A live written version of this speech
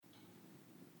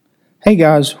Hey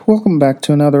guys, welcome back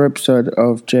to another episode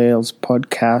of JL's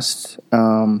podcast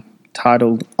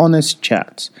titled Honest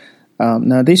Chats.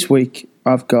 Now this week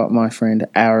I've got my friend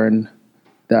Aaron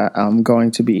that I'm going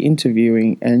to be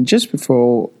interviewing, and just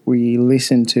before we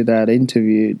listen to that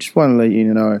interview, just want to let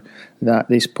you know that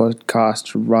this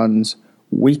podcast runs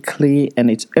weekly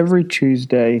and it's every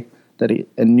Tuesday that a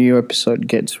new episode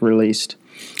gets released.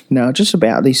 Now just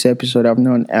about this episode, I've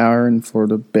known Aaron for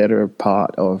the better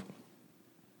part of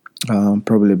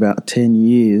probably about 10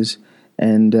 years,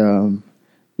 and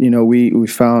we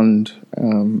found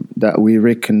that we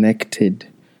reconnected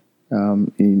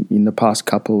in the past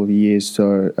couple of years.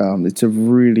 So it's a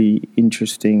really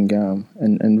interesting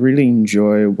and really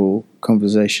enjoyable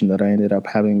conversation that I ended up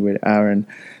having with Aaron.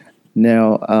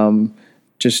 Now,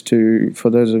 for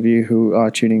those of you who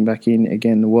are tuning back in,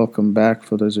 again, welcome back.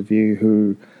 For those of you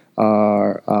who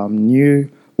are new,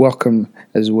 welcome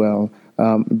as well.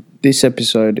 This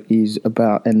episode is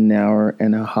about an hour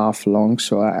and a half long,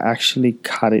 so I actually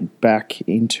cut it back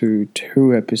into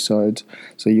 2 episodes.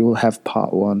 So you will have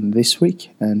part 1 this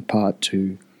week and part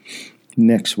 2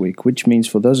 next week, which means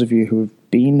for those of you who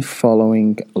have been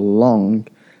following along,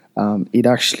 it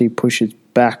actually pushes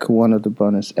back one of the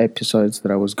bonus episodes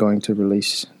that I was going to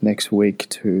release next week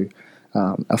to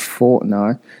a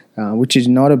fortnight, which is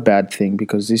not a bad thing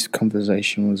because this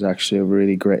conversation was actually a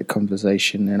really great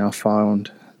conversation, and I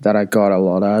found that I got a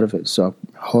lot out of it. So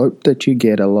I hope that you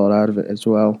get a lot out of it as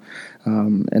well.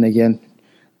 And again,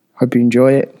 hope you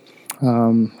enjoy it. If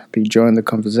you enjoying the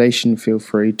conversation, feel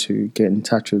free to get in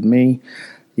touch with me.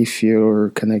 If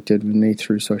you're connected with me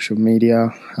through social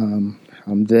media, I'm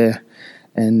there.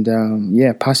 And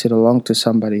pass it along to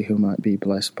somebody who might be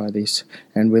blessed by this.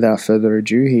 And without further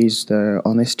ado, here's the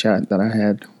honest chat that I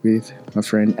had with my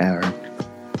friend Aaron.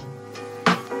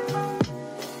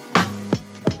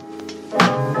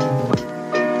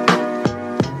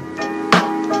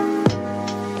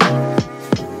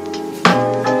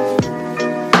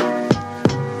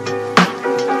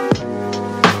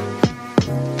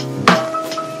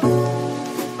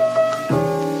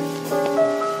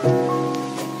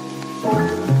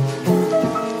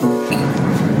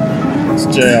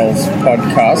 JL's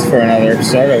podcast for another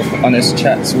episode of Honest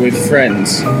Chats with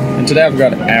Friends. And today I've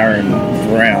got Aaron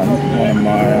Brown, one of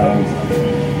my,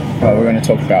 we're going to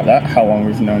talk about that, how long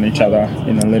we've known each other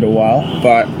in a little while.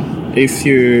 But if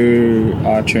you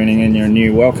are tuning in, you're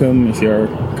new, welcome. If you're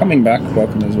coming back,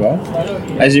 welcome as well.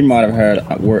 As you might have heard,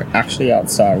 we're actually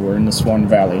outside. We're in the Swan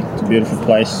Valley. It's a beautiful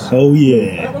place. Oh,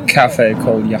 yeah. Cafe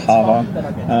called Yahava.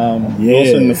 We're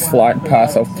also in the flight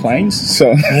path of planes.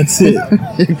 So that's it.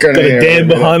 Got a dam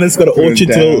behind us, got an orchard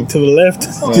to the left.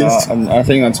 I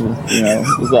think that's,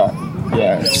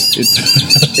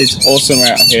 it's awesome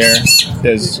out here.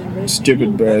 There's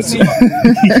stupid birds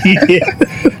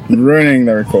ruining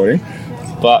the recording,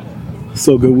 but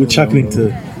so good. We'll chuck it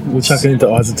into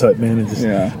Isotope, man, and just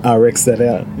RX that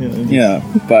out. Yeah,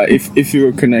 but if you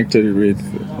were connected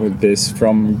with this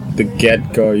from the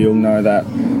get-go, you'll know that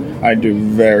I do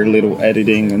very little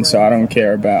editing, and so I don't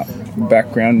care about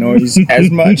background noise as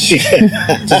much,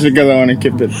 just because I want to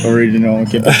keep it original and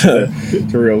keep it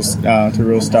to real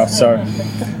stuff. So,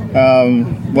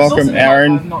 welcome,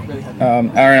 Aaron.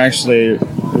 Aaron actually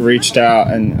reached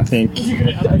out, and I think you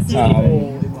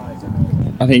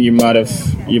might have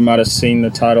seen the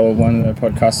title of one of the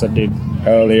podcasts I did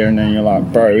earlier, and then you're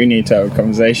like, bro, we need to have a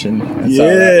conversation. And so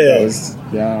that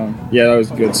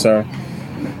was good. So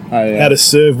how to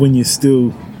serve when you're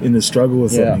still in the struggle or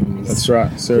something. Yeah, that's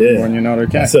right. Serve when you're not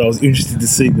okay. So I was interested to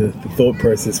see the thought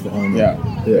process behind that.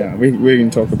 Yeah. We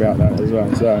can talk about that as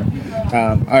well. So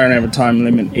I don't have a time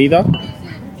limit either,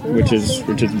 which is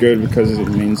good because it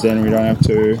means then we don't have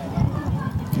to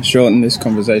shorten this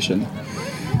conversation.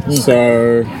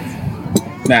 So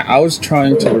now I was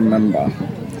trying to remember,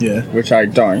 which I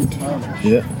don't,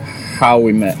 how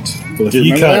we met. Well,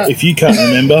 if you can't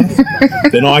remember,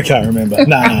 then I can't remember.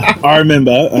 Nah, I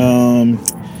remember.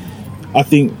 I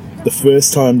think the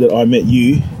first time that I met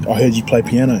you, I heard you play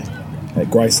piano at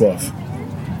Grace Life.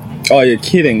 Oh, you're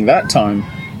kidding! That time.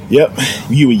 Yep,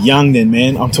 you were young then,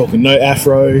 man. I'm talking no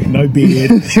afro, no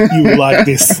beard. You were like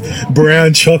this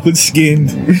brown chocolate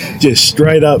skinned, just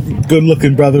straight up good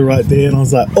looking brother right there. And I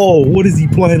was like, oh, what is he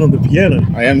playing on the piano?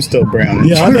 I am still brown.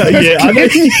 Yeah, I know.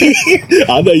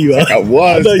 I know you are. I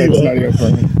was. I know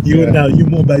you are. You were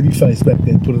more baby face back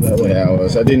then. Put it that way. Yeah, I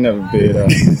was. I didn't have a beard.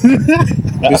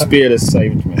 This beard has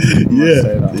saved me.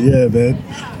 Yeah, man.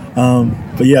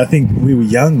 But yeah, I think we were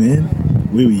young, man.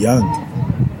 We were young.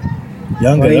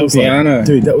 Younger, that was piano.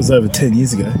 Dude, that was over 10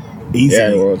 years ago. Easily.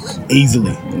 Yeah, it was.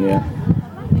 Easily. Yeah.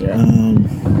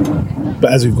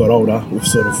 But as we've got older, we've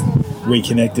sort of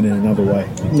reconnected in another way.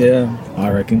 Yeah, I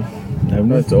reckon. Haven't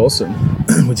we? that's awesome.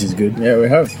 Which is good. Yeah, we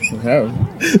have.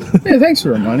 Yeah, thanks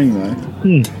for reminding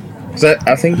me. So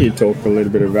I think you talked a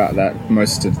little bit about that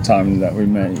most of the time that we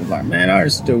met. You're like, man, I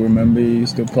still remember you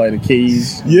still play the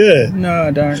keys. Yeah. No,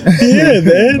 I don't. Yeah,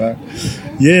 man. But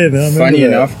Yeah, man. I remember funny that.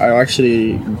 enough, I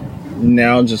actually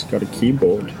now just got a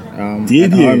keyboard.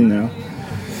 Did at you? home now.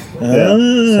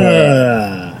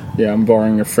 Yeah, I'm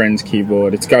borrowing a friend's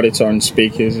keyboard. It's got its own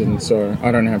speakers, and so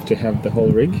I don't have to have the whole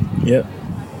rig. Yep.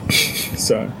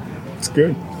 So it's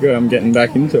good. Good. I'm getting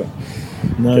back into it.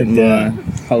 No Getting doubt. my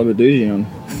Halabadoozy on.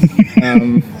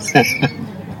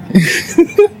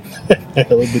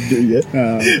 Hell of a do, yeah.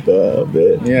 Oh,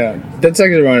 man. Yeah, that's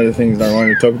actually one of the things that I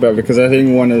wanted to talk about, because I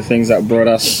think one of the things that brought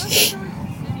us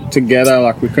together,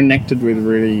 like we connected with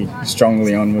really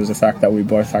strongly on, was the fact that we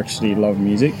both actually love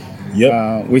music.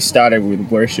 Yep. We started with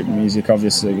worship music,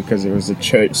 obviously, because it was a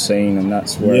church scene, and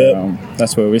that's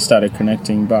where we started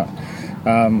connecting. But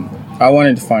I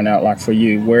wanted to find out, like, for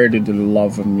you, where did the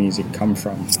love of music come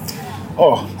from?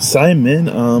 Oh, same, man.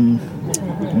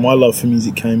 My love for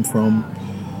music came from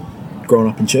growing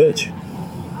up in church.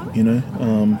 You know,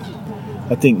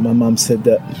 I think my mum said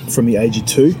that from the age of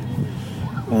 2,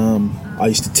 I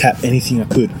used to tap anything I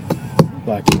could,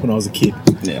 like when I was a kid.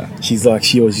 Yeah. She's like,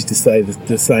 she always used to say,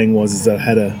 the saying was that I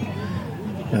had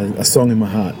a song in my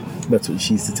heart. That's what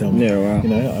she used to tell me. Yeah, wow. You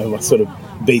know, I sort of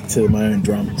beat to my own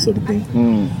drum, sort of thing.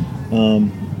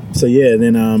 So yeah,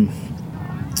 then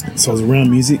so I was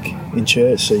around music in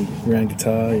church, so around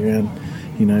guitar, around,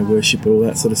 you know, worship, all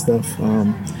that sort of stuff.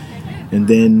 And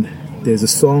then there's a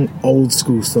song, old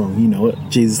school song, you know it,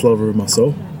 Jesus Lover of My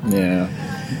Soul. Yeah.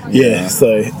 Yeah,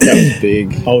 so That was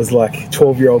big. I was like a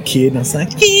 12-year-old kid, and I was like,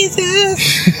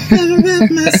 Jesus, lover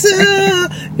of my soul,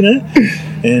 you know?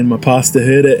 And my pastor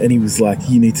heard it, and he was like,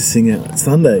 you need to sing it at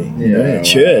Sunday, you know, at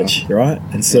church, right?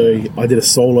 And so I did a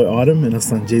solo item, and I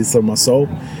sang Jesus Lover of My Soul,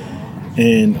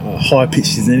 and high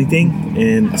pitched as anything,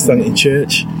 and I sang it in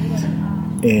church,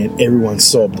 and everyone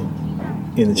sobbed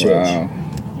in the church. Wow.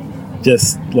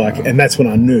 Just like, and that's when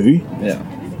I knew Yeah.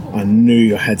 I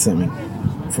had something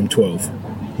from 12.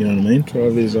 You know what I mean?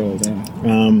 12 years old, yeah.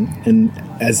 And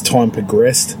as time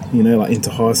progressed, you know, like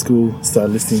into high school,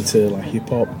 started listening to like hip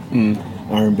hop,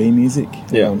 R&B music,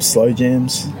 Yeah. slow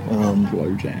jams.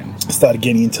 Slow jams. Started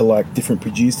getting into like different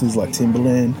producers like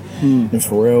Timbaland and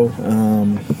Pharrell,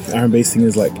 R&B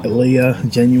singers like Aaliyah,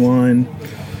 Genuine,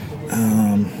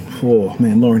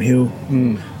 Lauryn Hill,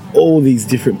 all these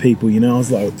different people. You know, I was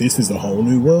like, this is a whole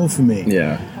new world for me.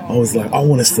 Yeah. I was like, I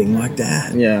want to sing like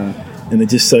that. Yeah. And it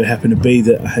just so happened to be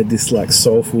that I had this like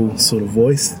soulful sort of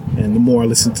voice, and the more I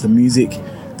listened to the music,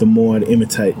 the more I'd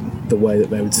imitate the way that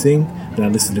they would sing. And I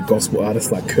listened to gospel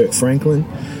artists like Kirk Franklin,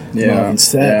 Marvin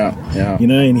Sapp, you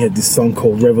know, and he had this song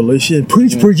called Revolution,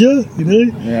 Preach Preacher, you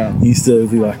know. Yeah. He used to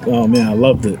be like, oh man, I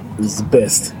loved it. It was the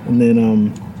best. And then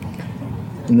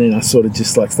I sort of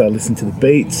just like started listening to the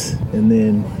beats, and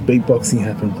then beatboxing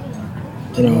happened.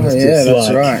 And I was yeah, just that's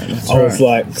like, right. I was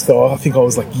like, so I think I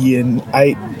was like year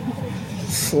 8.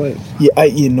 Sweet. Year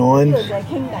 8, year 9,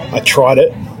 I tried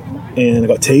it, and I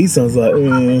got teased. And I was like, you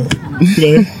know,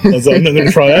 I was like, I'm not going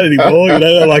to try that anymore. You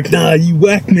know, they're like, nah, you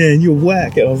whack, man, you're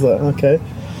whack. And I was like, okay.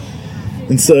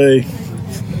 And so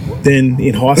then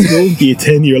in high school, year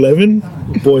 10, year 11,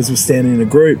 the boys were standing in a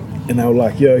group, and they were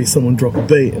like, yo, someone drop a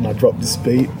beat. And I dropped this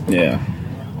beat. Yeah.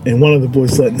 And one of the boys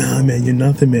was like, nah, man, you're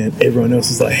nothing, man. Everyone else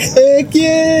was like, heck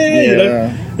yeah. You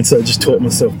know? And so I just taught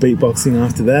myself beatboxing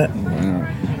after that. Wow.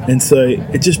 And so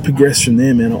it just progressed from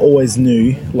there, man. I always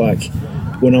knew, like,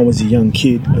 when I was a young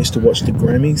kid, I used to watch the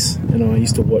Grammys, and I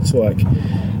used to watch, like,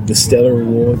 the Stellar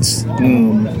Awards, I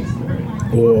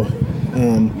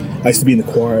used to be in the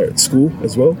choir at school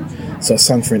as well. So I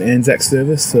sung for an Anzac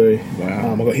service. So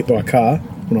I got hit by a car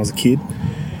when I was a kid,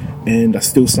 and I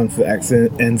still sung for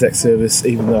the Anzac service,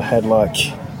 even though I had, like,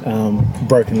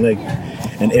 broken leg,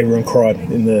 and everyone cried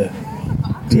in the...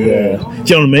 do you know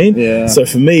what I mean? Yeah. So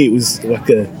for me, it was like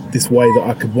this way that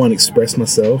I could, 1, express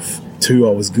myself, 2,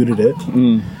 I was good at it,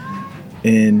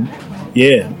 and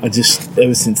yeah, I just,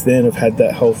 ever since then, I've had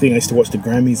that whole thing. I used to watch the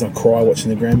Grammys. I cry watching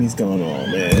the Grammys, going, "Oh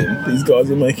man, these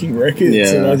guys are making records,"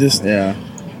 and I just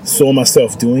saw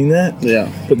myself doing that.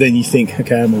 Yeah. But then you think,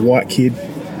 okay, I'm a white kid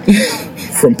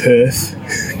from Perth,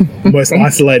 most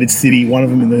isolated city, one of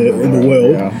them in the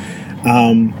world.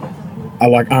 I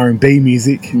like R&B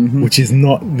music, which is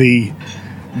not the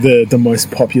most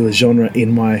popular genre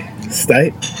in my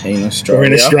state In Australia. or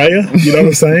in Australia. You know what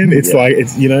I'm saying? It's like,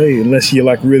 it's, you know, unless you're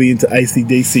like really into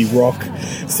AC/DC rock,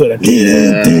 sort of, you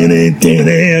know,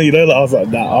 like, I was like,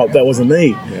 nah, that wasn't me.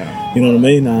 Yeah. You know what I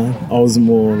mean? I was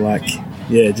more like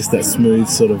just that smooth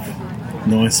sort of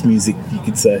nice music, you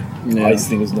could say. Yeah. I used to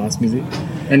think it was nice music.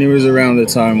 And it was around the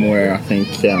time where I think,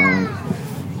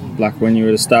 like when you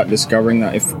were to start discovering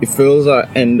that, it feels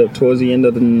like towards the end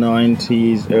of the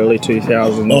 90s, early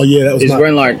 2000s. Oh yeah, that was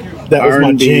when like that was my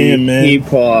R&B, jam, man. hip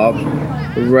hop,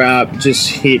 rap just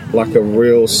hit like a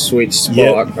real sweet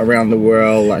spot around the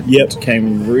world. Like it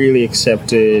became really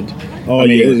accepted. I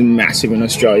mean, it was massive in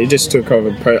Australia. It just took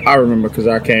over. I remember because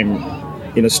I came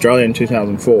in Australia in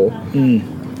 2004.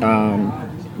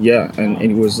 And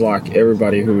it was like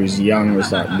everybody who was young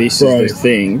was like, this is the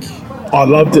thing. I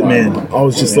loved it, man. I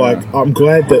was just like, I'm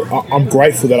grateful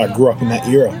that I grew up in that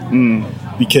era.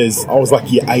 Because I was like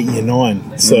year 8, year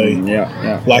 9. So,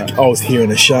 I was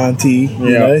hearing Ashanti.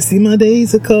 You know, see my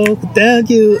days are cold without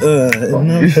you.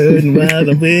 And I'm hurting while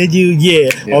I'm with you.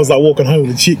 I was like walking home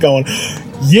with a chick going,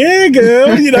 yeah,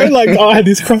 girl. You know, like I had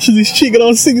this crush on this chick and I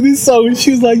was singing this song and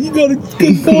she was like, you got a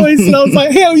good voice. And I was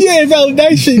like, hell yeah,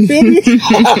 validation, feel me?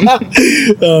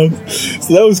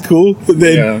 So that was cool. But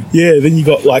then, then you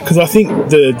got like, because I think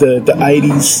the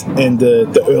 80s and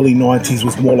the early 90s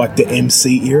was more like the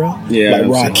MC era.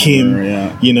 Like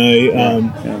Rakim, you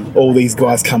know, all these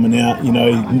guys coming out, you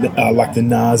know, like the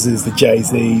Nas's, the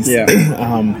Jay-Z's.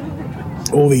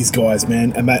 All these guys,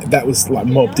 man, and that was like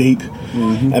Mobb Deep,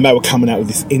 and they were coming out with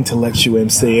this intellectual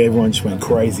MC. Everyone just went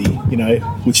crazy, you know.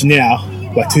 Which now,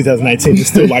 like 2018, is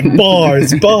still like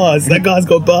bars. That guy's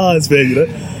got bars, man, you know.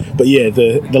 But yeah,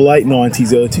 the late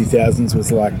 90s, early 2000s was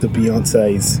like the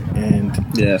Beyonces and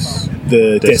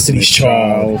the Destiny's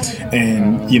Child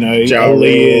and, you know,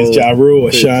 Aaliyah's, Ja Rule,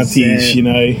 Ashanti's, you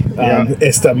know,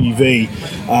 SWV,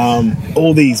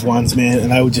 all these ones, man,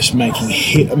 and they were just making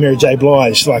hits. Mary J.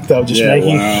 Blige, like they were just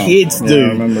making hits, dude. Yeah, I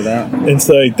remember that. And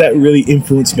so that really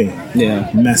influenced me,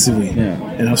 massively.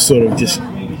 And I've sort of just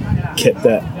kept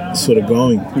that sort of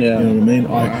going. You know what I mean?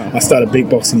 I started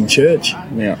beatboxing in church.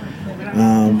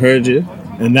 Heard you.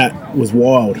 And that was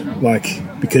wild, like,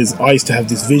 because I used to have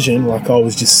this vision, like I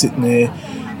was just sitting there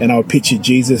and I would picture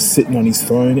Jesus sitting on his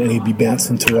throne and he'd be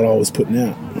bouncing to what I was putting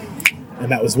out.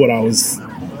 And that was what I was,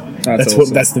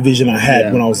 that's the vision I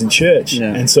had when I was in church.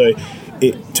 And so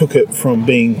it took it from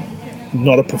being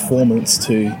not a performance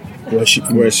to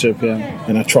worship.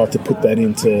 And I tried to put that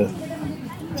into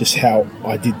just how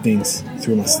I did things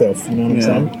through myself, you know what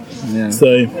I'm saying?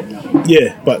 So,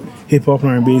 but hip-hop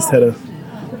and R&B has had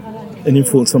an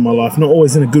influence on my life, not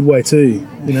always in a good way too,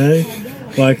 you know?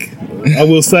 Like, I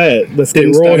will say it, let's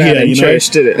get raw here, you know?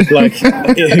 Did it. Like,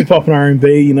 hip-hop and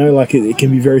R&B, you know, like, it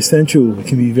can be very sensual, it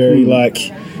can be very, like,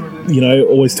 you know,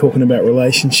 always talking about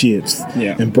relationships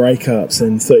and breakups,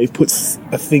 and so it puts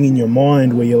a thing in your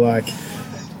mind where you're like,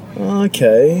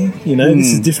 okay, you know,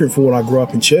 this is different from what I grew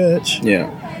up in church.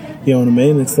 You know what I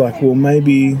mean? It's like, well,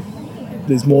 maybe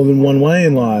there's more than one way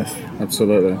in life.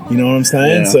 Absolutely. You know what I'm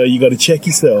saying? So you got to check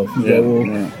yourself. You go, well,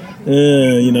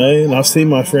 you know, and I've seen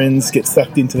my friends get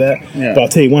sucked into that. But I'll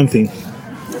tell you one thing.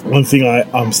 One thing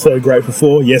I'm so grateful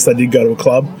for. Yes, I did go to a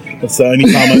club. That's the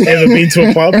only time I've ever been to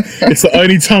a club. It's the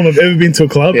only time I've ever been to a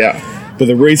club. But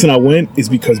the reason I went is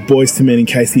because Boyz II Men and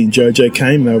Casey and JoJo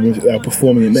came. They were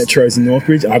performing at Metros in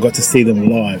Northbridge. I got to see them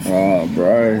live. Oh,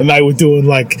 bro. And they were doing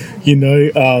like, you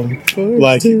know,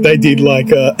 like they did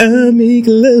like, I make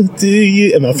love to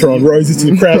you. And they're throwing roses to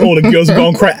the crowd. All the girls were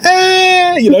going crazy.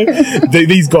 You know,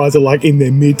 these guys are like in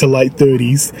their mid to late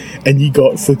 30s. And you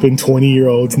got flipping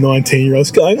 20-year-olds, 19-year-olds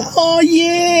going, oh,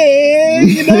 yeah.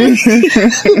 You know?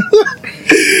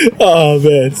 Oh,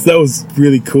 man. So that was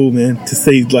really cool, man, to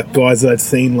see like guys that I'd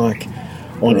seen like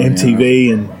on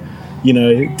MTV and, you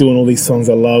know, doing all these songs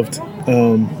I loved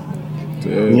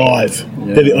live.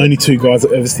 They're the only two guys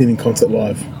I've ever seen in concert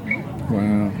live.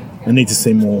 Wow. I need to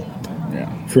see more.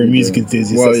 For a music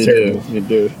enthusiast, well, that's terrible. You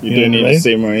do need to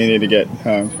see more. You need to get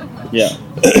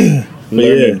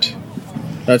learned.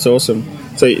 That's awesome.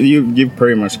 So you've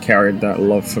pretty much carried that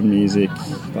love for music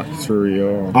like through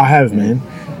your... I have, man.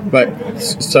 But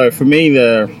so for me,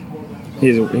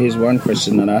 here's one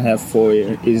question that I have for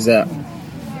you is that,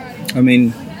 I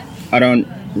mean, I don't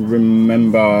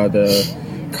remember the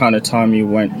kind of time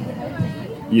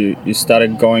you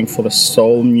started going for the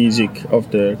soul music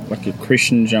of the, like, a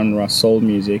Christian genre, soul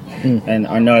music. And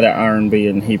I know that R&B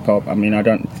and hip-hop, I mean, I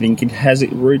don't think it has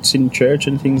its roots in church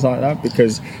and things like that,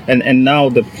 because and now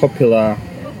the popular,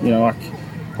 you know, like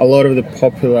a lot of the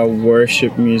popular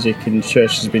worship music in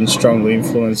church has been strongly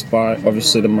influenced by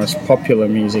obviously the most popular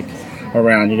music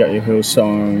around. You got your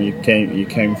Hillsong, you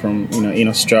came from, you know, in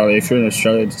Australia. If you're in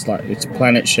Australia, it's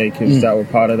Planet Shakers that were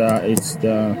part of that. It's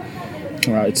the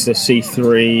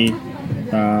C3,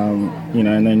 you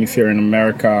know, and then if you're in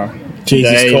America,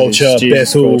 Jesus Culture,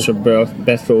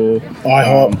 Bethel,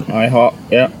 IHOP.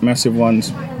 Yeah, massive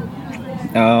ones.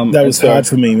 That was hard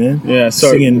for me, man. Yeah,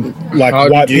 so singing like how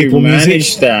white did you people manage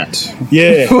music. that?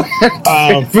 Yeah,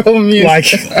 like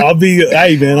I'll be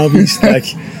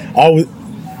like, I was,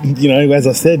 you know, as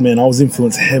I said, man, I was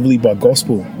influenced heavily by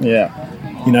gospel. Yeah.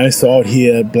 You know, so I'd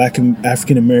hear black and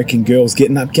African American girls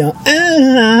getting up, going,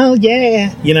 "Oh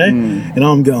yeah," you know, and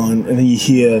I'm going, and then you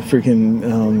hear freaking,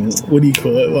 what do you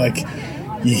call it? Like,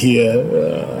 you hear,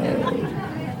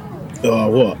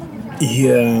 what? You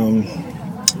hear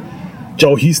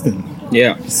Joel Houston.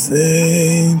 Yeah.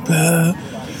 Same power.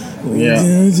 Yeah.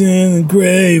 The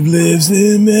grave lives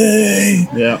in me.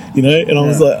 Yeah. You know, and I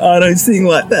was like, I don't sing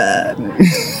like that.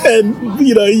 And,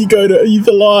 you know, you go to Youth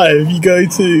Alive, you go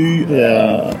to,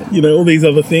 you know, all these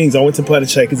other things. I went to Planet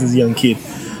Shakers as a young kid.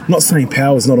 I'm not saying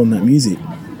power's not on that music,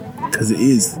 because it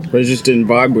is. But it just didn't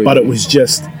vibe with But you. it was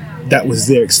just, that was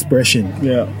their expression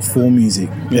for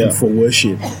music and for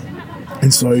worship.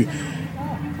 And so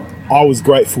I was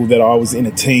grateful that I was in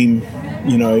a team,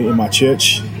 you know, in my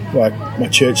church, like my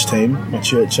church team, my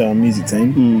church music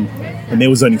team, and there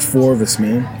was only 4 of us,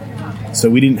 man. So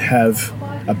we didn't have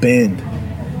a band.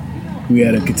 We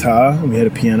had a guitar, we had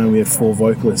a piano, we had 4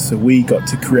 vocalists. So we got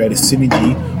to create a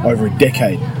synergy over a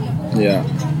decade. Yeah.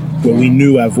 Where we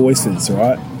knew our voices,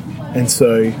 right? And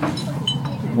so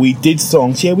we did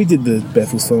songs. Yeah, we did the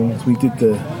Bethel songs, we did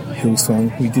the Hill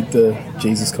song, we did the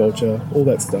Jesus Culture, all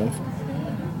that stuff.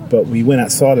 But we went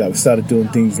outside of that. We started doing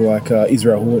things like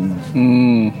Israel Horton,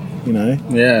 you know.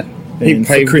 Yeah, he And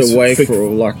paved the way for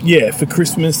like for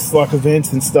Christmas like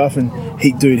events and stuff. And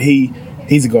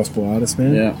he's a gospel artist,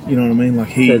 man. Yeah, you know what I mean.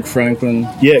 Like Kirk Franklin.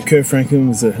 Yeah, Kirk Franklin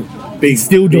was he's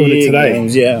still doing it today.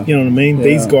 Names, yeah, you know what I mean. Yeah.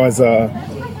 These guys are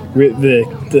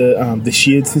the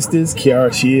Sheard sisters,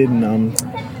 Kiara Sheard, and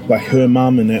like her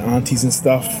mum and their aunties and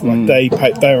stuff. Like they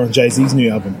were on Jay-Z's new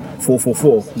album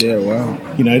 444. Yeah,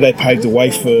 wow. You know, they paved the way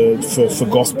for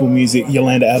gospel music.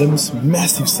 Yolanda Adams,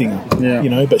 massive singer. Yeah. You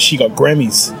know, but she got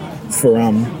Grammys for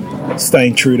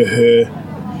staying true to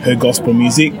her gospel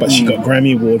music. But she got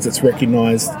Grammy Awards that's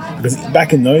recognised, because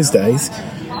back in those days,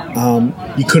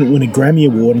 you couldn't win a Grammy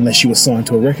Award unless you were signed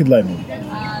to a record label.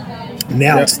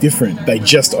 Now it's different. They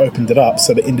just opened it up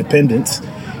so the independents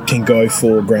can go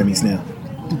for Grammys now.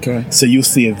 Okay. So you'll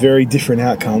see a very different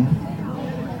outcome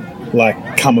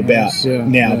come about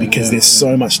now, because there's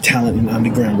so much talent in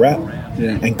underground rap,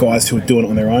 and guys who are doing it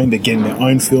on their own. They're getting their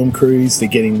own film crews, they're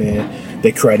creating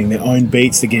their own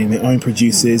beats, they're getting their own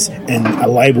producers, and a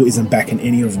label isn't backing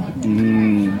any of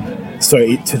them. So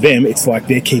to them, it's like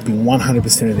they're keeping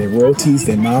 100% of their royalties,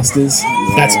 their masters.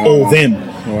 Wow. That's all them.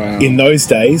 Wow. In those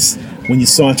days, when you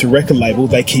sign to a record label,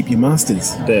 they keep your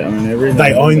masters. They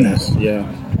own that. Yeah.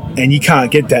 And you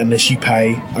can't get that unless you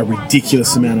pay a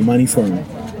ridiculous amount of money for them.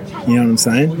 You know what I'm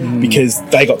saying? Because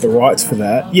they got the rights for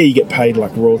that. Yeah, you get paid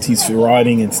like royalties for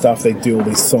writing and stuff. They do all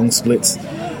these song splits.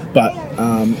 But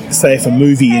say if a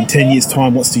movie in 10 years'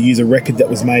 time wants to use a record that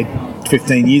was made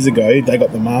 15 years ago, they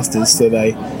got the masters, so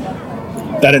they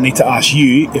don't need to ask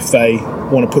you if they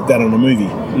want to put that on a movie.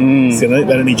 So they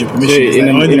don't need your permission. So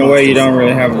in a way, you don't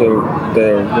really have the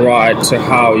right to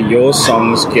how your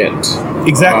songs get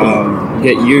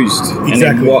used, and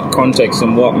in what context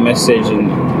and what message, and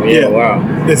wow.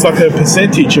 There's like a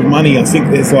percentage of money. I think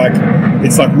it's like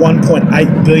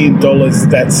 $1.8 billion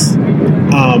that's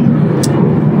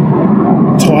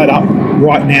tied up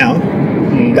right now.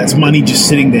 That's money just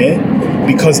sitting there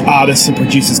because artists and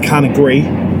producers can't agree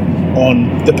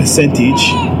on the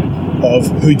percentage of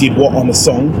who did what on the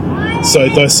song. So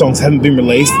those songs haven't been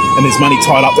released, and there's money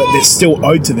tied up that they're still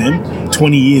owed to them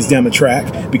 20 years down the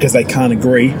track because they can't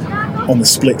agree on the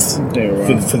splits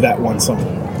for that one song.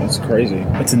 That's crazy.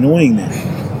 It's annoying, man.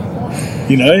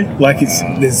 You know, like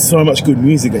there's so much good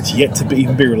music that's yet to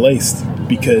even be released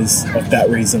because of that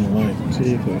reason alone.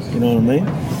 Jesus. You know what I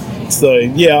mean? So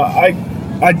yeah,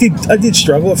 I did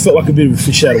struggle. I felt like a bit of a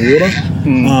fish out of water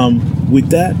with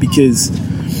that, because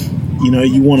you know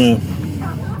you want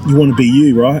to be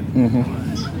you, right?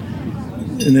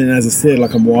 And then, as I said,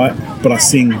 like, I'm white, but I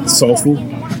sing soulful.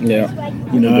 Yeah.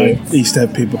 You know, I used to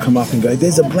have people come up and go,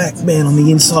 "There's a black man on the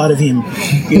inside of him,"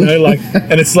 you know, like,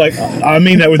 and it's like, I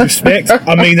mean that with respect.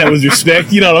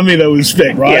 You know, I mean that with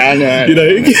respect, right? Yeah, I know. You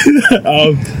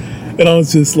know, and I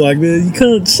was just like, man, you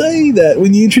can't say that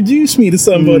when you introduce me to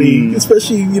somebody,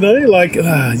 especially, you know, like,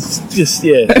 it's just,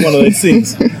 one of those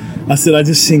things. I said, I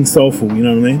just sing soulful, you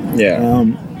know what I mean? Yeah.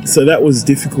 So that was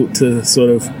difficult to sort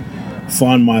of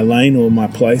find my lane or my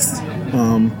place.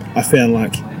 I found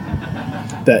like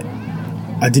that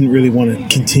I didn't really want to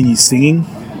continue singing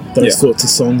those sorts of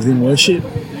songs in worship.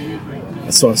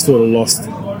 So I sort of lost,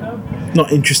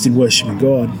 not interest in worshiping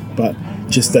God, but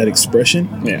just that expression.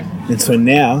 Yeah. And so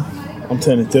now, I'm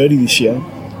turning 30 this year.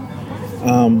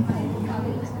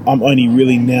 I'm only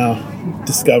really now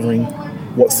discovering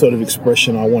what sort of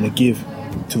expression I want to give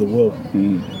to the world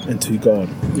and to God.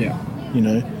 Yeah. You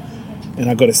know, and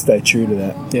I got to stay true to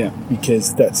that. Yeah.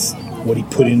 Because that's what He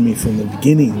put in me from the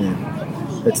beginning. Man,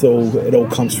 it all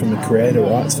comes from the Creator,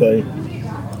 right? So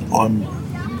I'm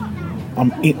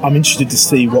interested to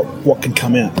see what can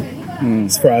come out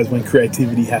as far as when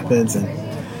creativity happens, and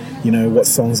you know what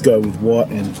songs go with what,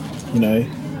 and you know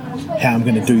how I'm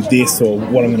going to do this or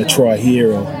what I'm going to try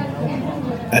here, or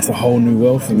that's a whole new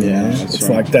world for me. Yeah, Man. that's It's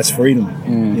right. like that's freedom.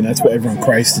 You know, that's what everyone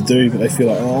craves to do, but they feel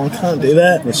like, oh, I can't do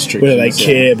that. Restrictions, Whether they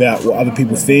care about what other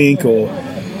people think, or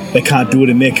they can't do it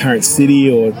in their current city,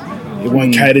 or it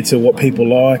won't cater to what people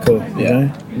like, or you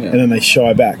know, and then they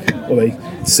shy back or they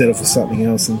settle for something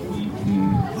else. And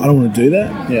I don't want to do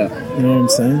that. Yeah. You know what I'm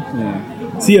saying?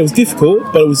 Yeah. So yeah, it was difficult,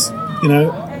 but it was, you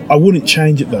know, I wouldn't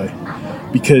change it though,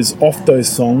 because off those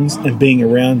songs and being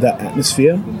around that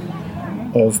atmosphere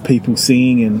of people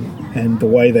singing and the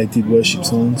way they did worship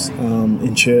songs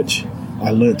in church, I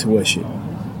learnt to worship.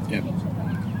 Yeah.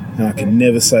 And I can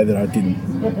never say that I didn't.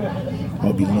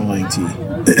 I'll be lying to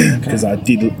you because I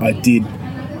did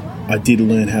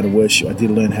learn how to worship. I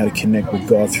did learn how to connect with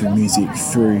God through music,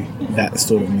 through that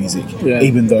sort of music,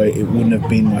 even though it wouldn't have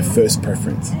been my first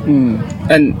preference.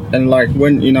 And like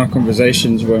when in our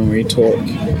conversations when we talk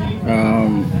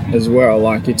as well,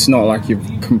 like it's not like you've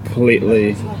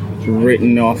completely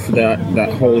written off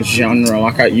that whole genre.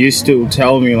 Like you still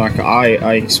tell me like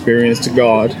I experienced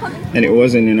God, and it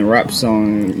wasn't in a rap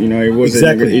song. You know, it wasn't.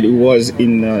 Exactly. It was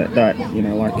in that. You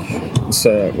know, like it's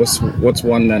what's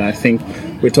one that I think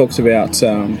we talked about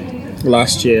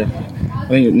last year.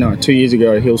 I think 2 years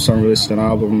ago, Hillsong released an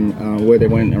album where they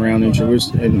went around in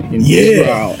Jerusalem, in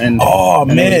Israel, and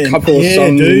there was a couple of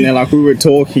songs dude. in there. Like we were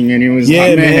talking, and it was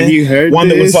like, man, have you heard one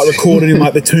this? that was like recorded in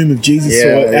like the tomb of Jesus,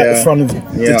 or out the front of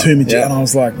the tomb of Jesus, and I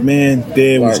was like, man,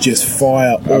 there was just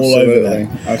fire all over that.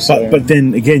 Absolutely. But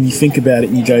then again, you think about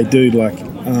it, and you go, dude, like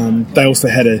they also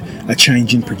had a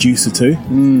change in producer too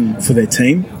for their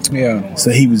team. Yeah. So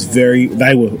they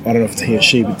were, I don't know if it's he or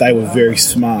she, but they were very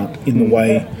smart in the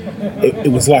way.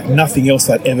 It was like nothing else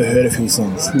I'd ever heard of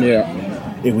Hillsongs. Yeah.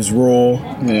 It was raw.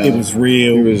 Yeah. It was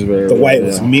real. It was very the way raw, it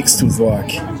was mixed was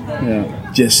like,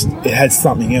 just it had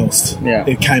something else. Yeah.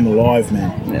 It came alive,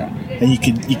 man. Yeah. And you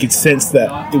could sense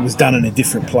that it was done in a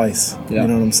different place. Yeah. You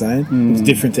know what I'm saying? It was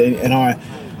different and I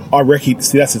reckon.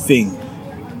 See, that's the thing.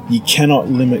 You cannot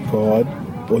limit God,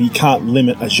 or you can't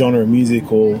limit a genre of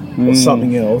music or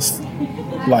something else.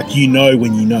 Like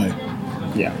when you know.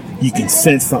 Yeah. You can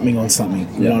sense something on something.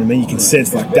 You know what I mean? You can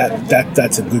sense like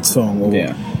that's a good song. Or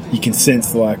you can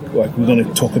sense like we're going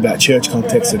to talk about church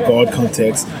context or God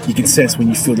context. You can sense when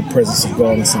you feel the presence of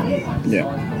God or something. Yeah.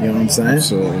 You know what I'm saying?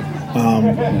 Absolutely.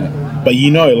 But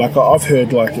like I've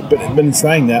heard but in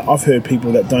saying that, I've heard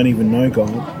people that don't even know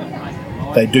God.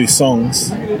 They do songs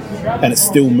and it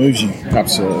still moves you.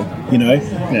 Absolutely. You know?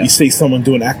 You see someone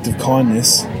do an act of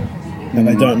kindness and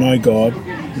they don't know God.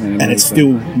 And it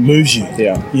still moves you.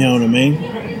 Yeah. You know what I mean?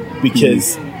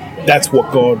 Because that's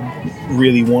what God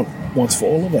really wants for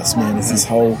all of us, man. Is this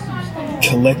whole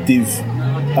collective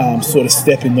sort of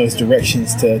step in those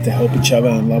directions to help each other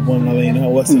and love one another,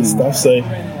 all that sort of stuff. So,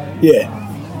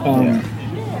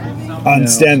 I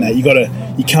understand that.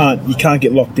 You can't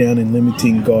get locked down in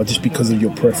limiting God just because of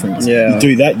your preference. Yeah. You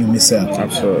do that, you'll miss out.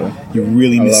 Absolutely. You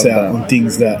really miss out that. on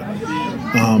things that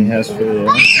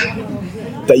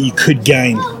that you could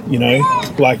gain,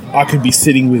 like I could be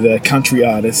sitting with a country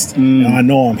artist and I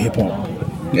know I'm hip hop,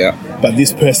 but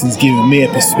this person's giving me a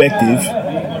perspective,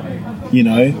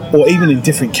 or even a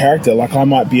different character. Like I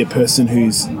might be a person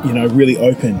who's really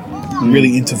open,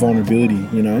 really into vulnerability,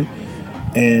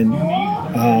 and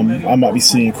I might be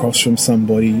sitting across from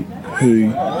somebody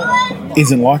who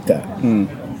isn't like that,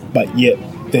 but yet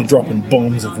they're dropping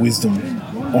bombs of wisdom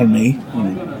on me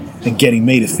and getting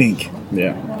me to think.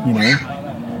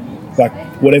 Like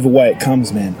whatever way it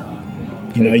comes, man,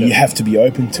 you have to be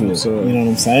open to it. Absolutely. You know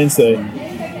what I'm saying? So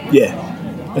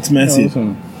that's massive.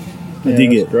 I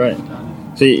dig it. Great.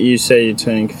 So you say you're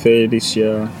turning 30 this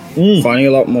year, finding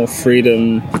a lot more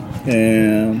freedom.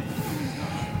 And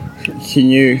can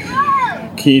you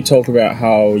talk about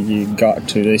how you got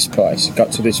to this place?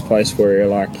 Got to this place where you're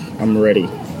like, I'm ready.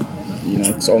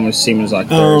 It almost seems like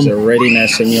there's a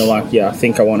readiness, and you're like, I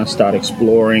think I want to start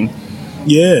exploring.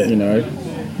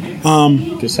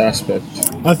 This aspect.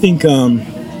 I think for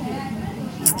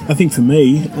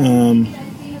me,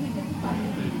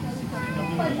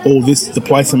 the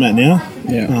place I'm at now,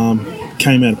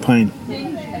 came out of pain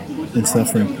and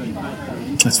suffering.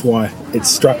 That's why it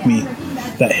struck me,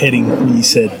 that heading when you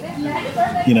said,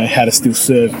 you know, how to still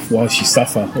serve whilst you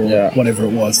suffer, or whatever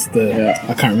it was.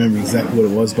 I can't remember exactly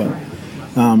what it was, but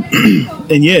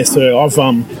and yeah, so I'll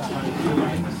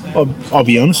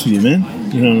be honest with you, man.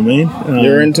 You know what I mean?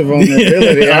 You're into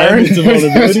vulnerability, I'm Aaron. into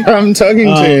vulnerability. I'm talking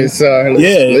to you, so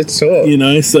let's talk. You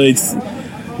know, so it's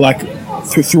like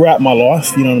throughout my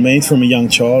life, you know what I mean? From a young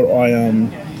child, I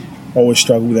always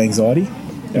struggled with anxiety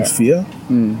and fear.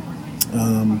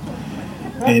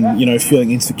 And, you know, feeling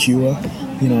insecure,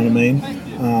 you know what I mean?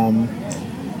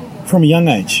 From a young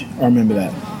age, I remember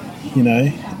that, you know?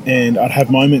 And I'd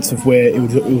have moments of where it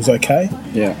was okay.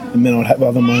 Yeah. And then I'd have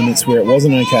other moments where it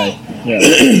wasn't okay. Yeah.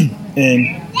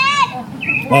 And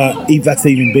that's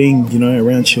even being, you know,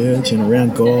 around church and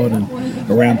around God and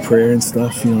around prayer and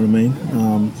stuff, you know what I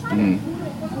mean?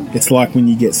 It's like when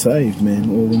you get saved, man,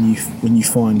 or when you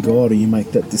find God, or you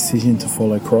make that decision to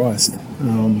follow Christ.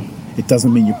 It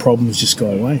doesn't mean your problems just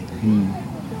go away.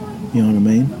 You know what I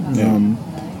mean? Yeah.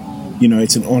 You know,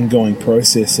 it's an ongoing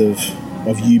process of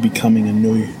you becoming a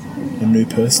new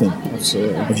person.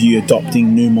 Absolutely. Of you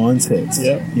adopting new mindsets.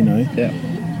 Yeah. You know? Yeah.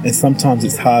 And sometimes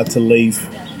it's hard to leave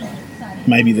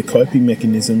maybe the coping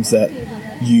mechanisms that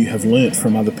you have learnt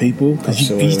from other people, because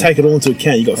you take it all into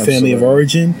account. You got family of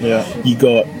origin. Yeah. You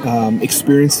got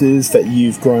experiences that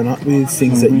you've grown up with,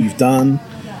 things that you've done,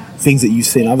 things that you've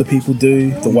seen other people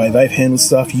do, the way they've handled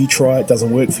stuff. You try it,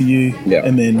 doesn't work for you,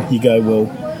 and then you go, well,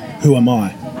 who am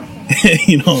I?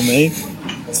 You know what I mean?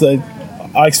 So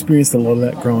I experienced a lot of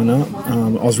that growing up.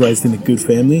 I was raised in a good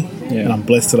family, and I'm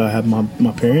blessed that I have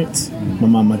my parents, my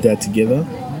mum, my dad together,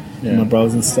 and my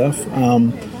brothers and stuff.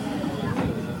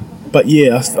 But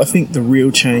yeah, I think the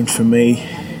real change for me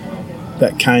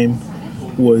that came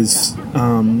was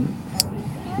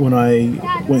when I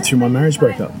went through my marriage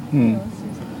breakup.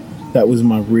 That was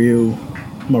my real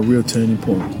turning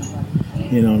point.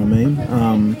 You know what I mean?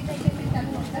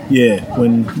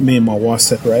 When me and my wife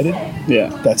separated,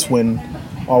 that's when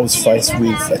I was faced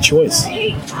with a choice,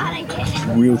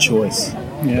 real choice.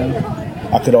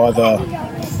 I could either,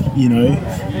 you know,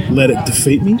 let it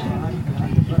defeat me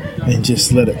and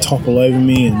just let it topple over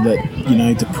me, and let, you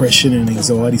know, depression and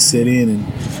anxiety set in, and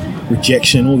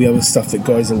rejection, all the other stuff that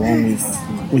goes along with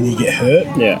when you get hurt.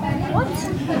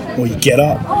 Or you get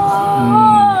up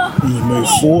and you move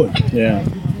forward.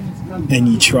 And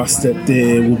you trust that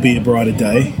there will be a brighter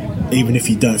day, even if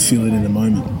you don't feel it in the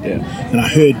moment. And I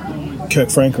heard Kirk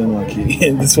Franklin, like,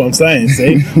 that's what I'm saying,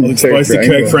 see? I was exposed to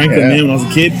Kirk Franklin man when I was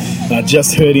a kid, and I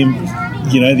just heard him,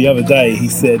 you know, the other day. He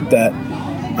said that,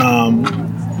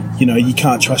 you know, you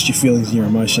can't trust your feelings and your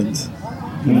emotions.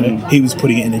 You know, he was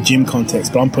putting it in a gym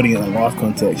context, but I'm putting it in a life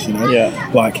context, you know?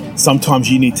 Like,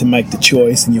 sometimes you need to make the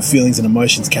choice and your feelings and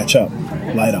emotions catch up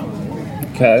later.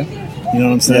 Okay. You know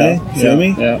what I'm saying? Feel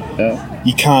me? Yeah.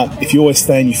 You can't, if you always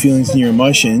stay in your feelings and your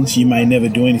emotions, you may never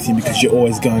do anything, because you're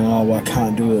always going, oh, well, I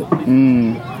can't do it.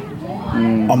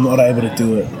 I'm not able to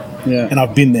do it. And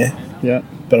I've been there.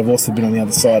 But I've also been on the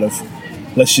other side of,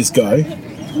 let's just go,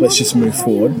 let's just move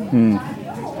forward,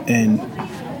 and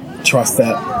trust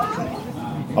that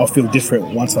I'll feel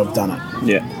different once I've done it.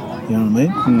 You know what I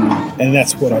mean? And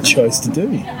that's what I chose to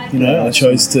do. You know, I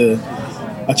chose to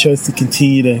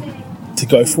continue to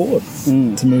go forward,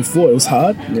 to move forward. It was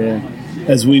hard.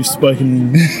 As we've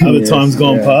spoken other times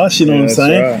gone past, you know what I'm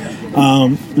saying? Right. A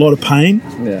lot of pain,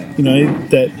 you know,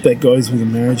 that goes with a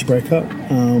marriage breakup.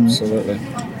 Absolutely.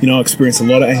 You know, I experienced a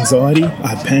lot of anxiety.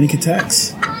 I had panic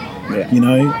attacks. You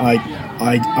know,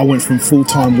 I went from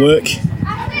full-time work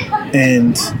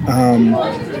and,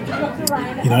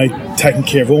 you know, taking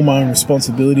care of all my own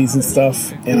responsibilities and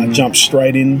stuff, and I jumped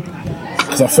straight in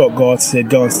because I felt God said,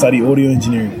 go and study audio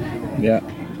engineering.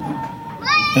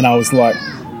 And I was like,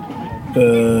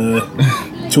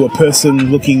 to a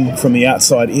person looking from the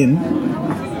outside in,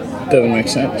 doesn't make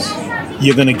sense.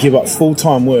 You're going to give up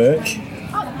full-time work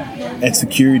and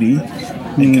security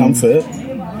and comfort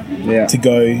to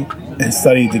go and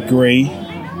study a degree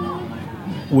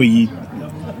where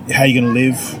how you going to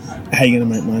live, how you going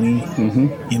to make money,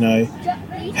 you know.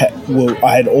 Well,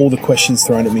 I had all the questions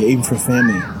thrown at me, even from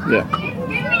family.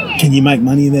 Can you make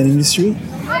money in that industry?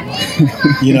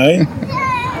 You know?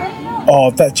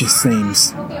 Oh, that just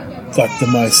seems like the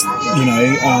most, you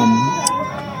know,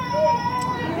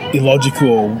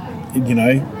 illogical, you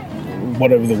know,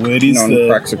 whatever the word is.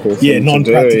 Non-practical thing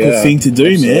thing to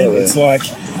do, man. It's like,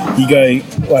 you go,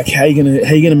 like, how you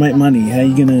gonna make money? How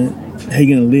you gonna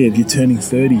live? You're turning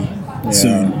 30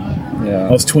 soon.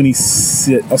 I was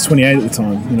 28 at the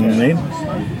time, you know what I mean?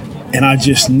 And I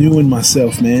just knew in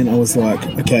myself, man, I was like,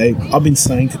 okay, I've been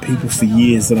saying to people for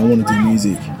years that I want to do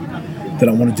music, that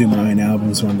I want to do my own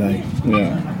albums one day.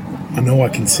 Yeah. I know I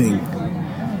can sing.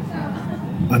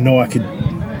 I know I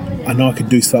could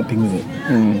do something with it,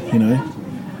 you know?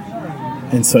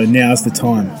 And so now's the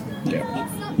time.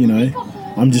 Yeah. You know?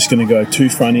 I'm just going to go two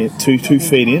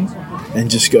feet in and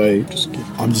just go,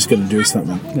 I'm just going to do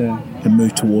something and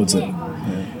move towards it.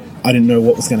 Yeah. I didn't know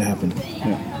what was going to happen.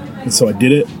 Yeah. And so I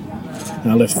did it,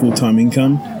 and I left full-time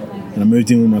income, and I moved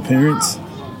in with my parents,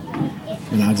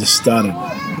 and I just started.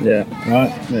 Yeah.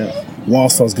 Right? Yeah.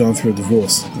 Whilst I was going through a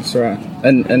divorce. That's right.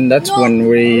 And that's when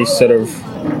we sort of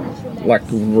like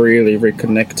really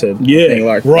reconnected. Yeah,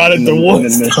 like right at the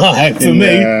worst time for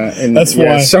me. That's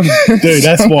why, dude.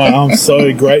 That's why I'm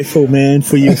so grateful, man,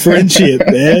 for your friendship,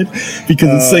 man.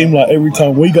 Because it seemed like every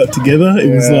time we got together,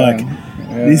 it was like,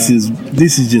 this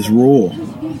is just raw.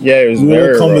 Yeah, it was raw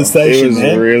very conversation. Raw. It was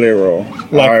man. really raw.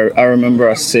 Like, I remember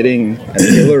us sitting at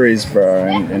Hillary's, bro,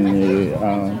 and you,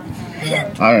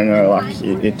 I don't know, like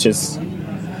it just.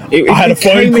 I had a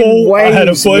phone call,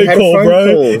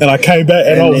 bro, and I came back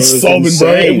and I was sobbing, insane.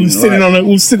 Bro. We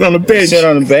were sitting on a bench. Sit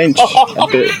on a bench.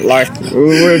 Like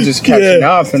we were just catching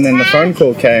up, and then the phone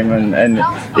call came, and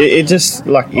it just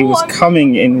like it was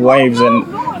coming in waves. And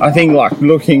I think like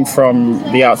looking from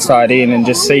the outside in and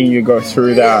just seeing you go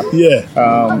through that,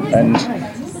 and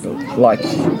like.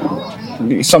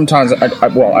 Sometimes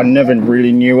I never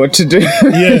really knew what to do.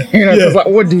 Yeah, you know, like,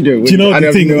 what do you do? Do you know what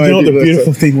the thing? Do you know what the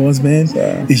beautiful thing was, man?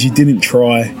 Is you didn't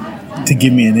try to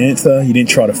give me an answer. You didn't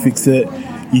try to fix it.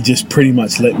 You just pretty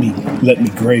much let me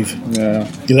grieve.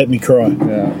 Yeah. You let me cry.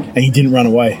 Yeah. And you didn't run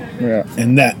away. Yeah.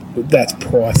 And that's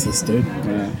priceless, dude.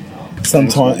 Yeah.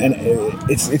 Sometimes, and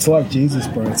it's like Jesus,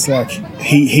 bro. It's like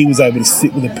he was able to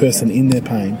sit with a person in their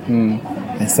pain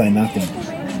and say nothing.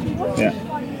 Yeah.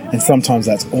 And sometimes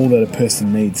that's all that a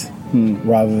person needs,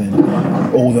 rather than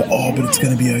all the but it's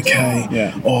going to be okay.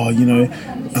 Yeah. Oh, you know,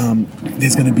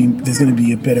 there's going to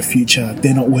be a better future.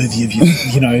 They're not worthy of you.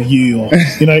 You know,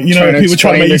 people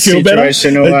trying to make you feel better.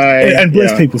 And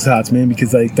bless people's hearts, man,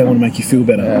 because they want to make you feel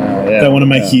better. They want to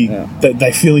make you.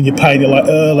 They feel in your pain. They're like,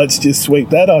 let's just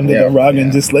sweep that under the rug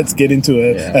and just let's get into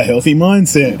a healthy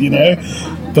mindset. You know,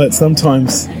 but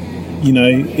sometimes. You know,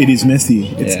 it is messy.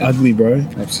 It's ugly, bro.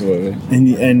 Absolutely.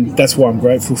 And that's why I'm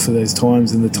grateful for those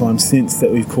times and the times since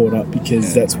that we've caught up,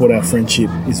 because that's what our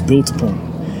friendship is built upon,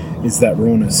 is that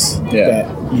rawness. Yeah.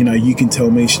 That, you know, you can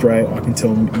tell me straight, I can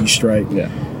tell you straight.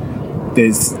 Yeah. I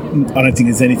don't think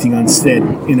there's anything unsaid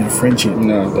in our friendship.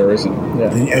 No, there isn't.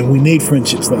 Yeah. And we need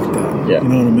friendships like that. Yeah. You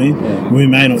know what I mean? Yeah. We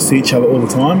may not see each other all the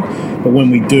time, but when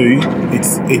we do,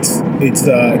 it's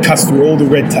cuts through all the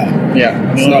red tape.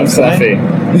 Yeah. You know it's not fluffy.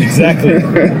 Exactly.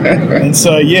 And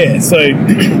so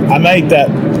I made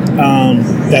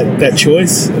that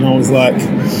choice, and I was like,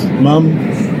 Mum,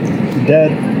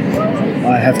 Dad,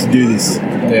 I have to do this.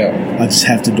 Yeah. I just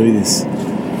have to do this.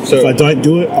 So, if I don't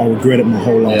do it, I'll regret it my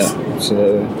whole life. Yeah,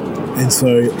 absolutely. And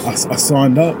so I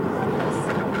signed up,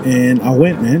 and I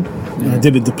went, man. And I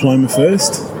did a diploma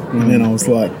first, and then I was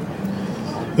like,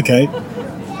 okay,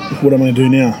 what am I going to do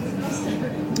now?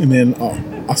 And then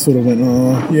I sort of went,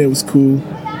 it was cool.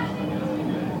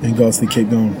 And God said,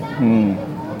 keep going.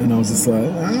 And I was just like,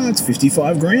 it's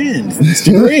 $55,000 for this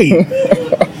degree.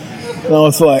 And I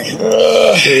was like,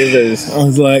 Jesus. I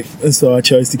was like, so I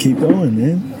chose to keep going,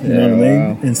 man. You know what I mean?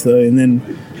 Wow. And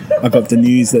then I got the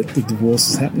news that the divorce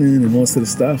was happening and all sort of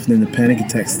stuff. And then the panic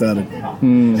attack started.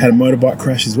 Had a motorbike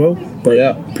crash as well.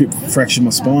 Fractured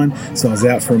my spine. So I was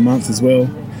out for a month as well.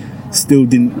 Still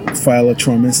didn't fail a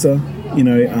trimester, you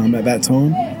know, at that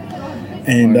time.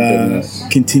 And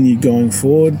continued going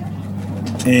forward.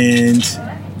 And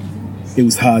it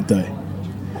was hard though.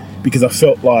 Because I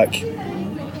felt like,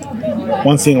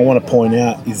 one thing I want to point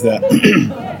out is that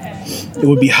it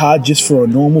would be hard just for a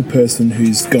normal person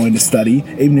who's going to study,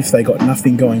 even if they got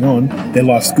nothing going on, their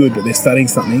life's good, but they're studying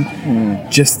something,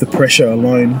 just the pressure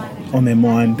alone on their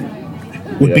mind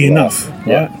would be enough,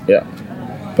 right? Yeah.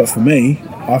 But for me,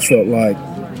 I felt like,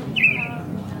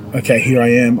 okay, here I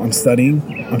am, I'm studying,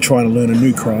 I'm trying to learn a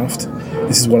new craft,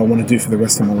 this is what I want to do for the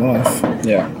rest of my life.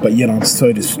 Yeah. But yet I'm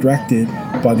so distracted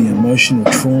by the emotional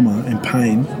trauma and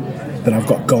pain that I've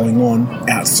got going on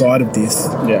outside of this,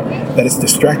 that it's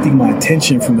distracting my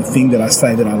attention from the thing that I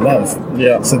say that I love.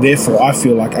 Yeah. So therefore, I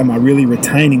feel like, am I really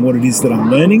retaining what it is that I'm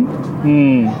learning?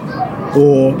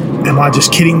 Or am I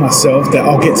just kidding myself that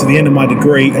I'll get to the end of my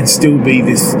degree and still be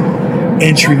this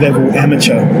entry-level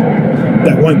amateur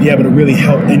that won't be able to really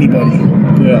help anybody?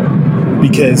 Yeah.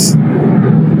 Because,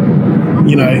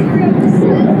 you know,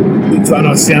 I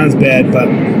know it sounds bad, but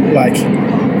like,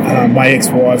 my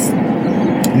ex-wife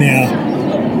now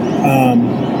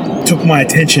took my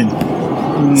attention,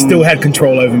 still had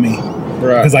control over me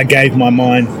because I gave my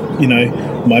mind,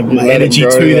 my energy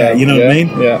to that. You know what I mean?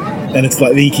 Yeah. And it's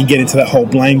like then you can get into that whole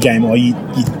blame game. Or you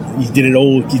did it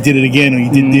all, you did it again, or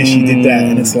you did this, you did that,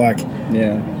 and it's like,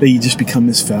 that you just become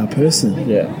this foul person.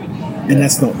 Yeah. And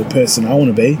that's not the person I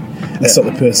want to be. That's not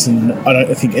the person I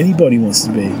don't think anybody wants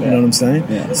to be. You know what I'm saying?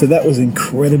 Yeah. So that was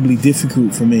incredibly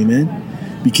difficult for me, man,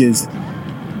 because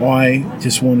I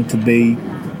just wanted to be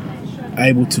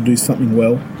able to do something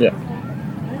well. Yeah.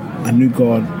 I knew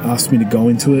God asked me to go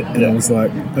into it, and I was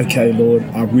like, okay, Lord,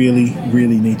 I really,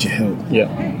 really need your help.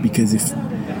 Yeah. Because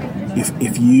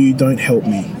if you don't help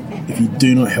me, if you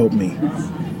do not help me,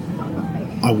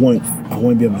 I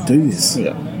won't be able to do this.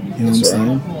 Yeah. You know what I'm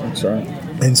saying? That's right.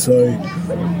 And so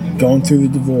going through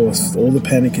the divorce, all the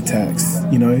panic attacks,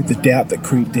 the doubt that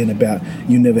creeped in about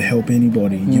you'll never help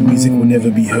anybody, your music will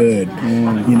never be heard,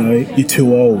 you're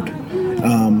too old,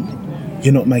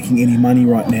 you're not making any money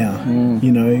right now,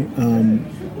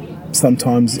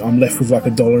 sometimes I'm left with like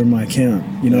 $1 in my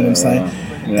account, you know what I'm saying?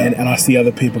 Yeah. And I see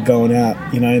other people going out,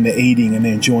 and they're eating and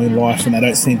they're enjoying life, and they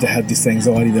don't seem to have this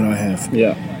anxiety that I have.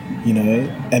 Yeah.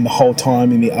 And the whole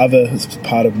time in the other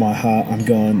part of my heart, I'm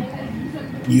going,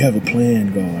 you have a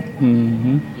plan, God.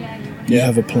 Mm-hmm. You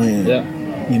have a plan. Yeah.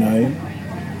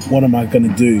 What am I going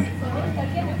to do?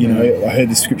 I heard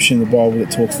the scripture in the Bible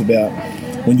that talks about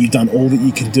when you've done all that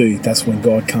you can do, that's when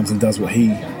God comes and does what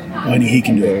only He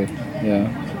can do.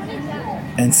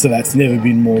 Yeah. And so that's never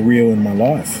been more real in my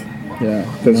life. Yeah,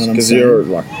 because you're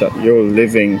like that. You're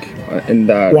living in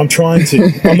that. Well, I'm trying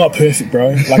to. I'm not perfect,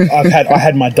 bro. Like I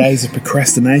had my days of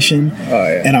procrastination,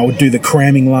 and I would do the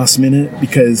cramming last minute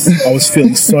because I was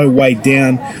feeling so weighed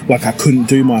down, like I couldn't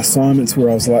do my assignments.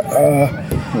 Where I was like,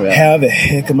 how the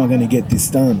heck am I going to get this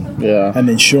done? Yeah. And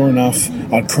then, sure enough,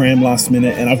 I'd cram last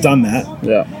minute, and I've done that.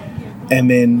 Yeah. And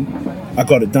then I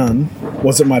got it done.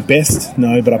 Was it my best?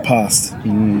 No, but I passed.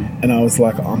 And I was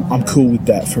like, I'm cool with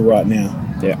that for right now.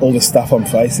 Yeah. All the stuff I'm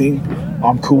facing,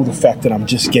 I'm cool with the fact that I'm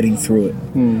just getting through it.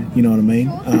 You know what I mean?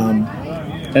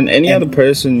 And any other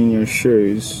person in your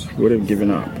shoes would have given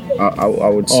up. I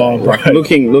would say, like right.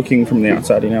 looking from the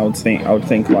outside, I would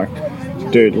think like,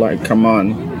 dude, like, come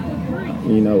on,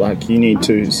 like you need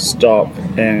to stop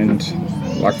and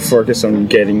like focus on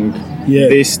getting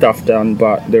this stuff done.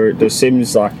 But there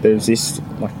seems like there's this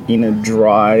like inner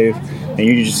drive. And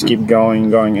you just keep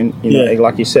going, and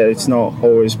like you said, it's not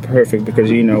always perfect because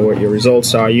you know what your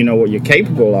results are, you know what you're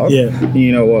capable of,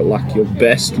 you know what like your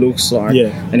best looks like,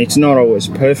 and it's not always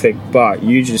perfect, but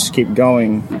you just keep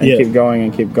going and keep going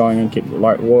and keep going and keep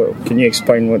like. What can you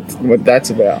explain what that's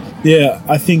about? Yeah,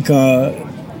 I think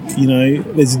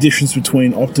there's a difference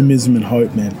between optimism and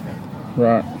hope, man.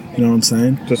 Right. You know what I'm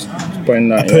saying? Just explain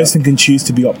that. A person can choose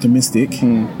to be optimistic,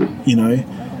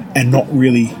 and not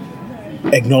really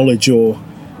acknowledge or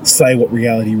say what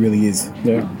reality really is.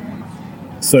 Yeah.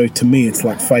 So to me, it's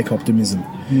like fake optimism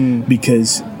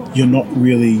because you're not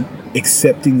really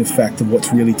accepting the fact of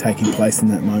what's really taking place in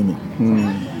that moment.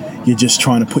 You're just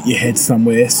trying to put your head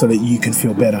somewhere so that you can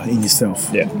feel better in yourself.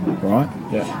 Yeah. Right?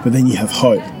 Yeah. But then you have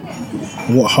hope.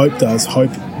 And what hope does, hope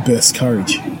births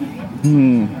courage.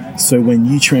 So when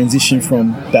you transition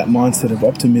from that mindset of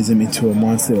optimism into a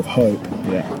mindset of hope,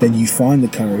 then you find the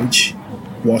courage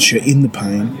whilst you're in the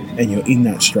pain and you're in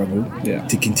that struggle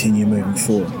to continue moving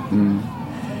forward.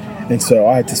 And so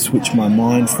I had to switch my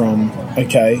mind from,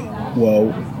 okay,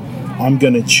 well, I'm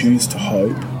going to choose to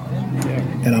hope,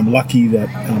 and I'm lucky that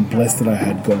I'm blessed that I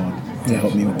had God to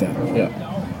help me with that.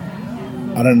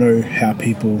 I don't know how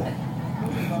people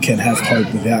can have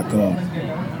hope without God.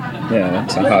 Yeah,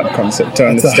 that's a hard concept to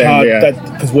understand.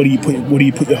 Because what do you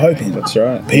put your hope in? That's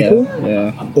right. People?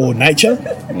 Yeah. Or nature?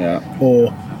 Yeah.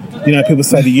 Or people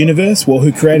say the universe. Well,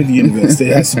 who created the universe?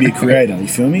 There has to be a creator. You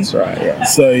feel me? That's right. Yeah.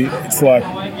 So it's like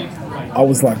I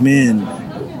was like, man,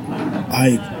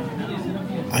 I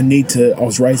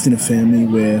was raised in a family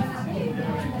where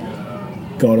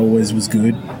God always was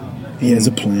good. He has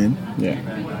a plan. Yeah.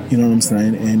 You know what I'm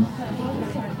saying? And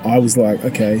I was like,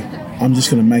 okay, I'm just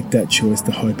going to make that choice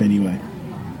to hope anyway.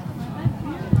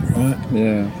 Right?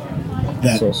 Yeah.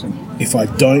 That's awesome. If I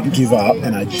don't give up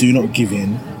and I do not give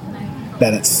in,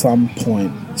 that at some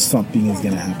point something is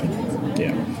going to happen.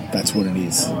 Yeah. That's what it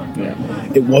is. Yeah.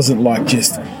 It wasn't like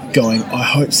just going, I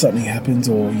hope something happens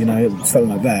or, something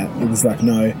like that. It was like,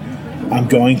 no, I'm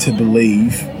going to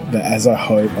believe that as I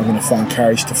hope, I'm going to find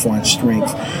courage to find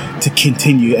strength to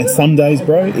continue. And some days,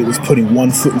 bro, it was putting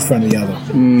one foot in front of the other.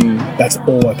 That's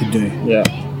all I could do. Yeah.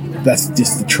 That's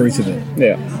just the truth of it.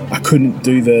 Yeah. I couldn't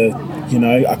do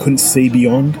I couldn't see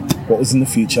beyond what was in the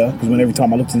future, because every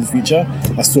time I looked in the future,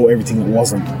 I saw everything that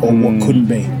wasn't or what couldn't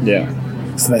be. Yeah.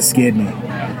 So that scared me.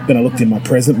 Then I looked in my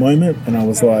present moment and I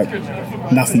was like,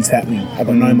 nothing's happening. I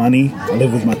got no money. I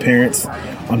live with my parents.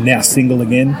 I'm now single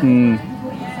again.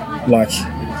 Like,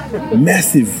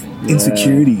 massive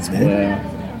insecurities, man.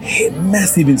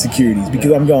 Massive insecurities,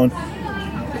 because I'm going,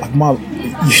 like,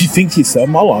 you think to yourself,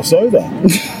 my life's over.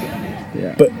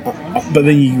 Yeah. But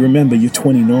then you remember you're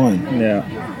 29. Yeah.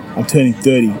 I'm turning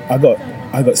 30. I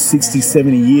got 60,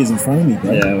 70 years in front of me,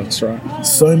 bro. Yeah, that's right.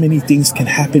 So many things can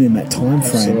happen in that time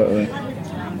frame.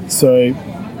 Absolutely. So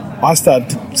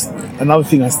another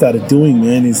thing I started doing,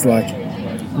 man, is like,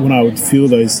 when I would feel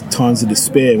those times of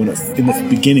despair, in the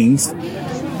beginnings,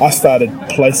 I started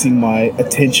placing my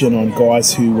attention on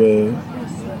guys who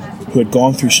had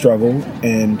gone through struggle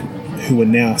and who were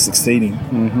now succeeding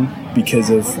because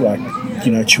of, like,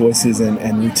 you know, choices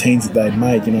and routines that they'd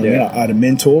made. You know what I mean? I had a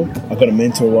mentor. I've got a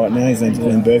mentor right now. His name's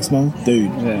Glenn Bergsma.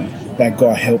 Dude, that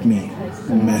guy helped me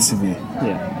massively.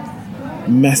 Yeah.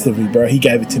 Massively, bro. He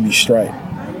gave it to me straight.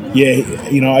 Yeah,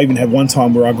 you know, I even had one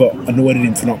time where I got annoyed at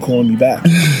him for not calling me back.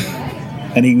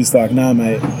 And he was like, "Nah,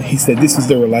 mate." He said, "This is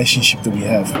the relationship that we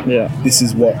have. Yeah. This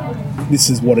is what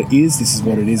it is. This is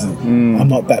what it isn't. I'm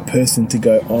not that person to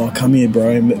go, oh, come here, bro,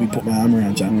 and let me put my arm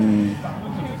around you.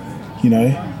 You know?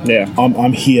 Yeah.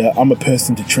 I'm here. I'm a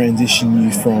person to transition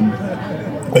you from,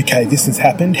 okay, this has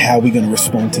happened. How are we going to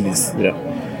respond to this?" Yeah.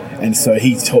 And so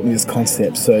he taught me this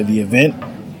concept. So the event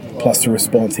plus the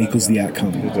response equals the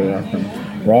outcome.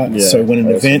 Right? Yeah, so when an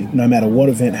awesome. event, no matter what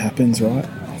event happens, right,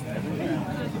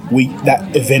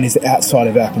 that event is outside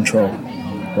of our control,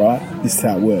 right? This is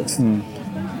how it works.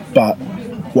 But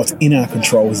what's in our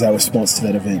control is our response to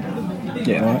that event.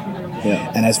 Yeah. Right?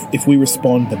 Yeah. And if we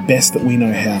respond the best that we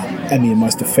know how and the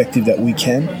most effective that we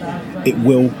can, it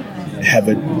will have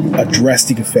a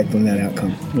drastic effect on that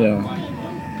outcome.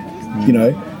 Yeah. You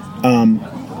know?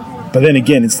 But then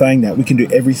again, in saying that, we can do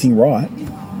everything right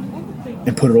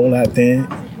and put it all out there,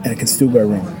 and it can still go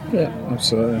wrong. Yeah,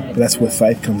 absolutely. But that's where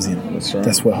faith comes in. That's right.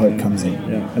 That's where hope comes in.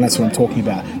 Yeah. And that's what I'm talking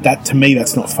about. That, to me,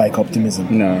 that's not fake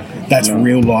optimism. No. That's No.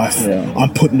 real life. Yeah.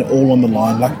 I'm putting it all on the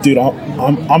line. Like, dude,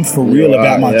 I'm for real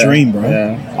about my dream, bro.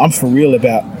 Yeah. I'm for real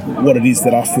about what it is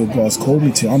that I feel God's called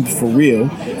me to. I'm for real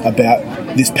about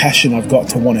this passion I've got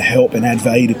to want to help and add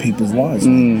value to people's lives.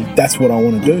 That's what I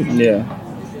want to do. Yeah.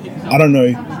 I don't know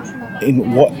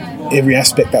in what every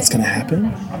aspect that's going to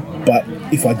happen, but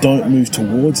if I don't move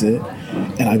towards it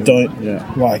and I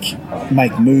don't like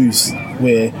make moves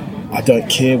where I don't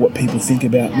care what people think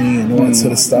about me and all that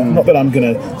sort of stuff, not that I'm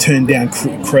going to turn down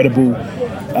credible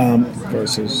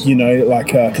Versus. you know, like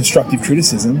constructive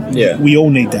criticism. Yeah. We all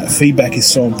need that. Feedback is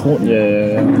so important.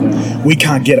 Yeah. We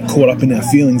can't get caught up in our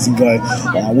feelings and go,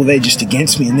 oh, well, they're just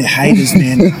against me and they're haters,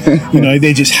 man. You know,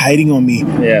 they're just hating on me.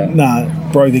 Yeah.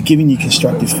 Nah, bro, they're giving you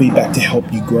constructive feedback to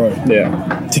help you grow,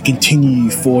 Yeah. to continue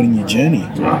you forward in your journey,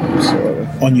 Absolutely.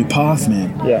 on your path,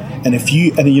 man. Yeah. And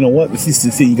you know what? This is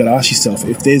the thing you got to ask yourself.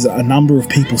 If there's a number of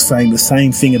people saying the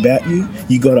same thing about you,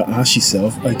 you got to ask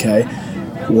yourself, okay,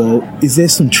 well, is there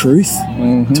some truth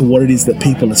to what it is that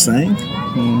people are saying?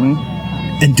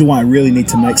 And do I really need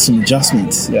to make some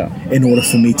adjustments in order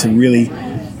for me to really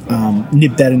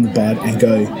nip that in the bud and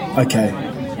go,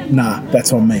 okay, nah,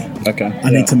 that's on me. Okay.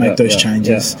 I need to make those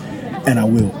changes, and I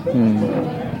will.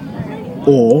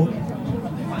 Or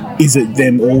is it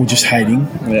them all just hating?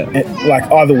 Yeah. And, like,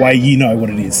 either way, you know what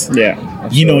it is. Yeah.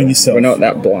 You know in yourself. We're not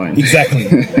that blind. Exactly.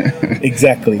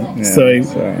 Exactly. So,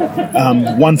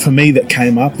 one for me that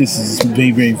came up, this is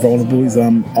me being vulnerable, is I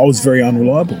was very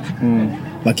unreliable.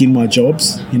 Like in my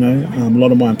jobs, you know, a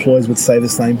lot of my employers would say the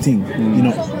same thing.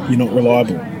 You're not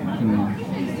reliable.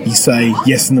 You say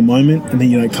yes in the moment and then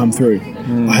you don't come through.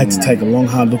 I had to take a long,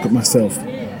 hard look at myself,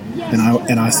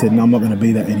 and I said, no, I'm not going to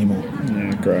be that anymore.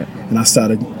 Yeah, great. And I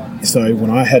started. So when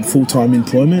I had full-time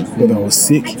employment, whether I was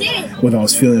sick, whether I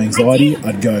was feeling anxiety,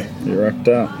 I'd go. You rocked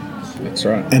up. That's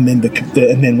right. And then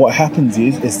and then what happens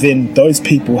is then those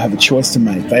people have a choice to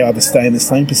make. They either stay in the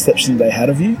same perception they had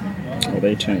of you,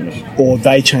 Or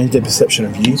they change their perception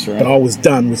of you. That's right. But I was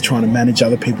done with trying to manage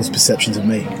other people's perceptions of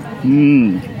me.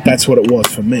 That's what it was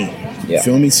for me. You Yeah.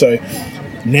 feel me? So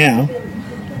now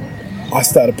I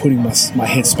started putting my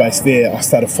headspace there. I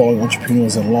started following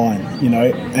entrepreneurs online, you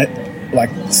know, like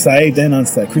saved and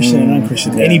unsaved, Christian and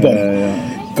unchristian, anybody.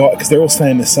 Because they're all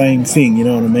saying the same thing, you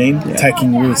know what I mean? Yeah.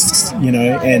 Taking risks, you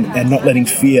know, and not letting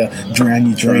fear drown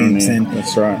your dreams. And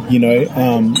that's right. you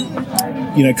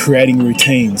know, creating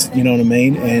routines, you know what I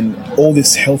mean? And all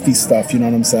this healthy stuff, you know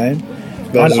what I'm saying?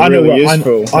 That's I really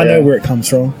useful. I know where it comes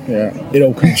from. Yeah. It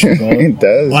all comes from God. It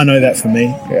does. I know that for me.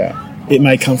 Yeah. it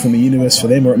may come from the universe for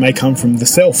them, or it may come from the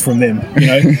self from them,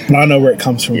 but I know where it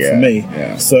comes from me.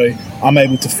 Yeah. So I'm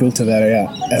able to filter that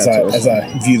out as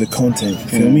I view the content.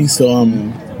 Feel me? So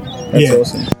That's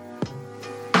awesome.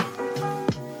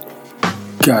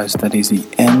 Guys, that is the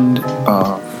end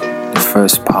of the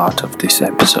first part of this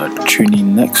episode. Tune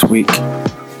in next week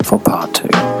for part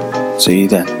 2. See you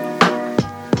then.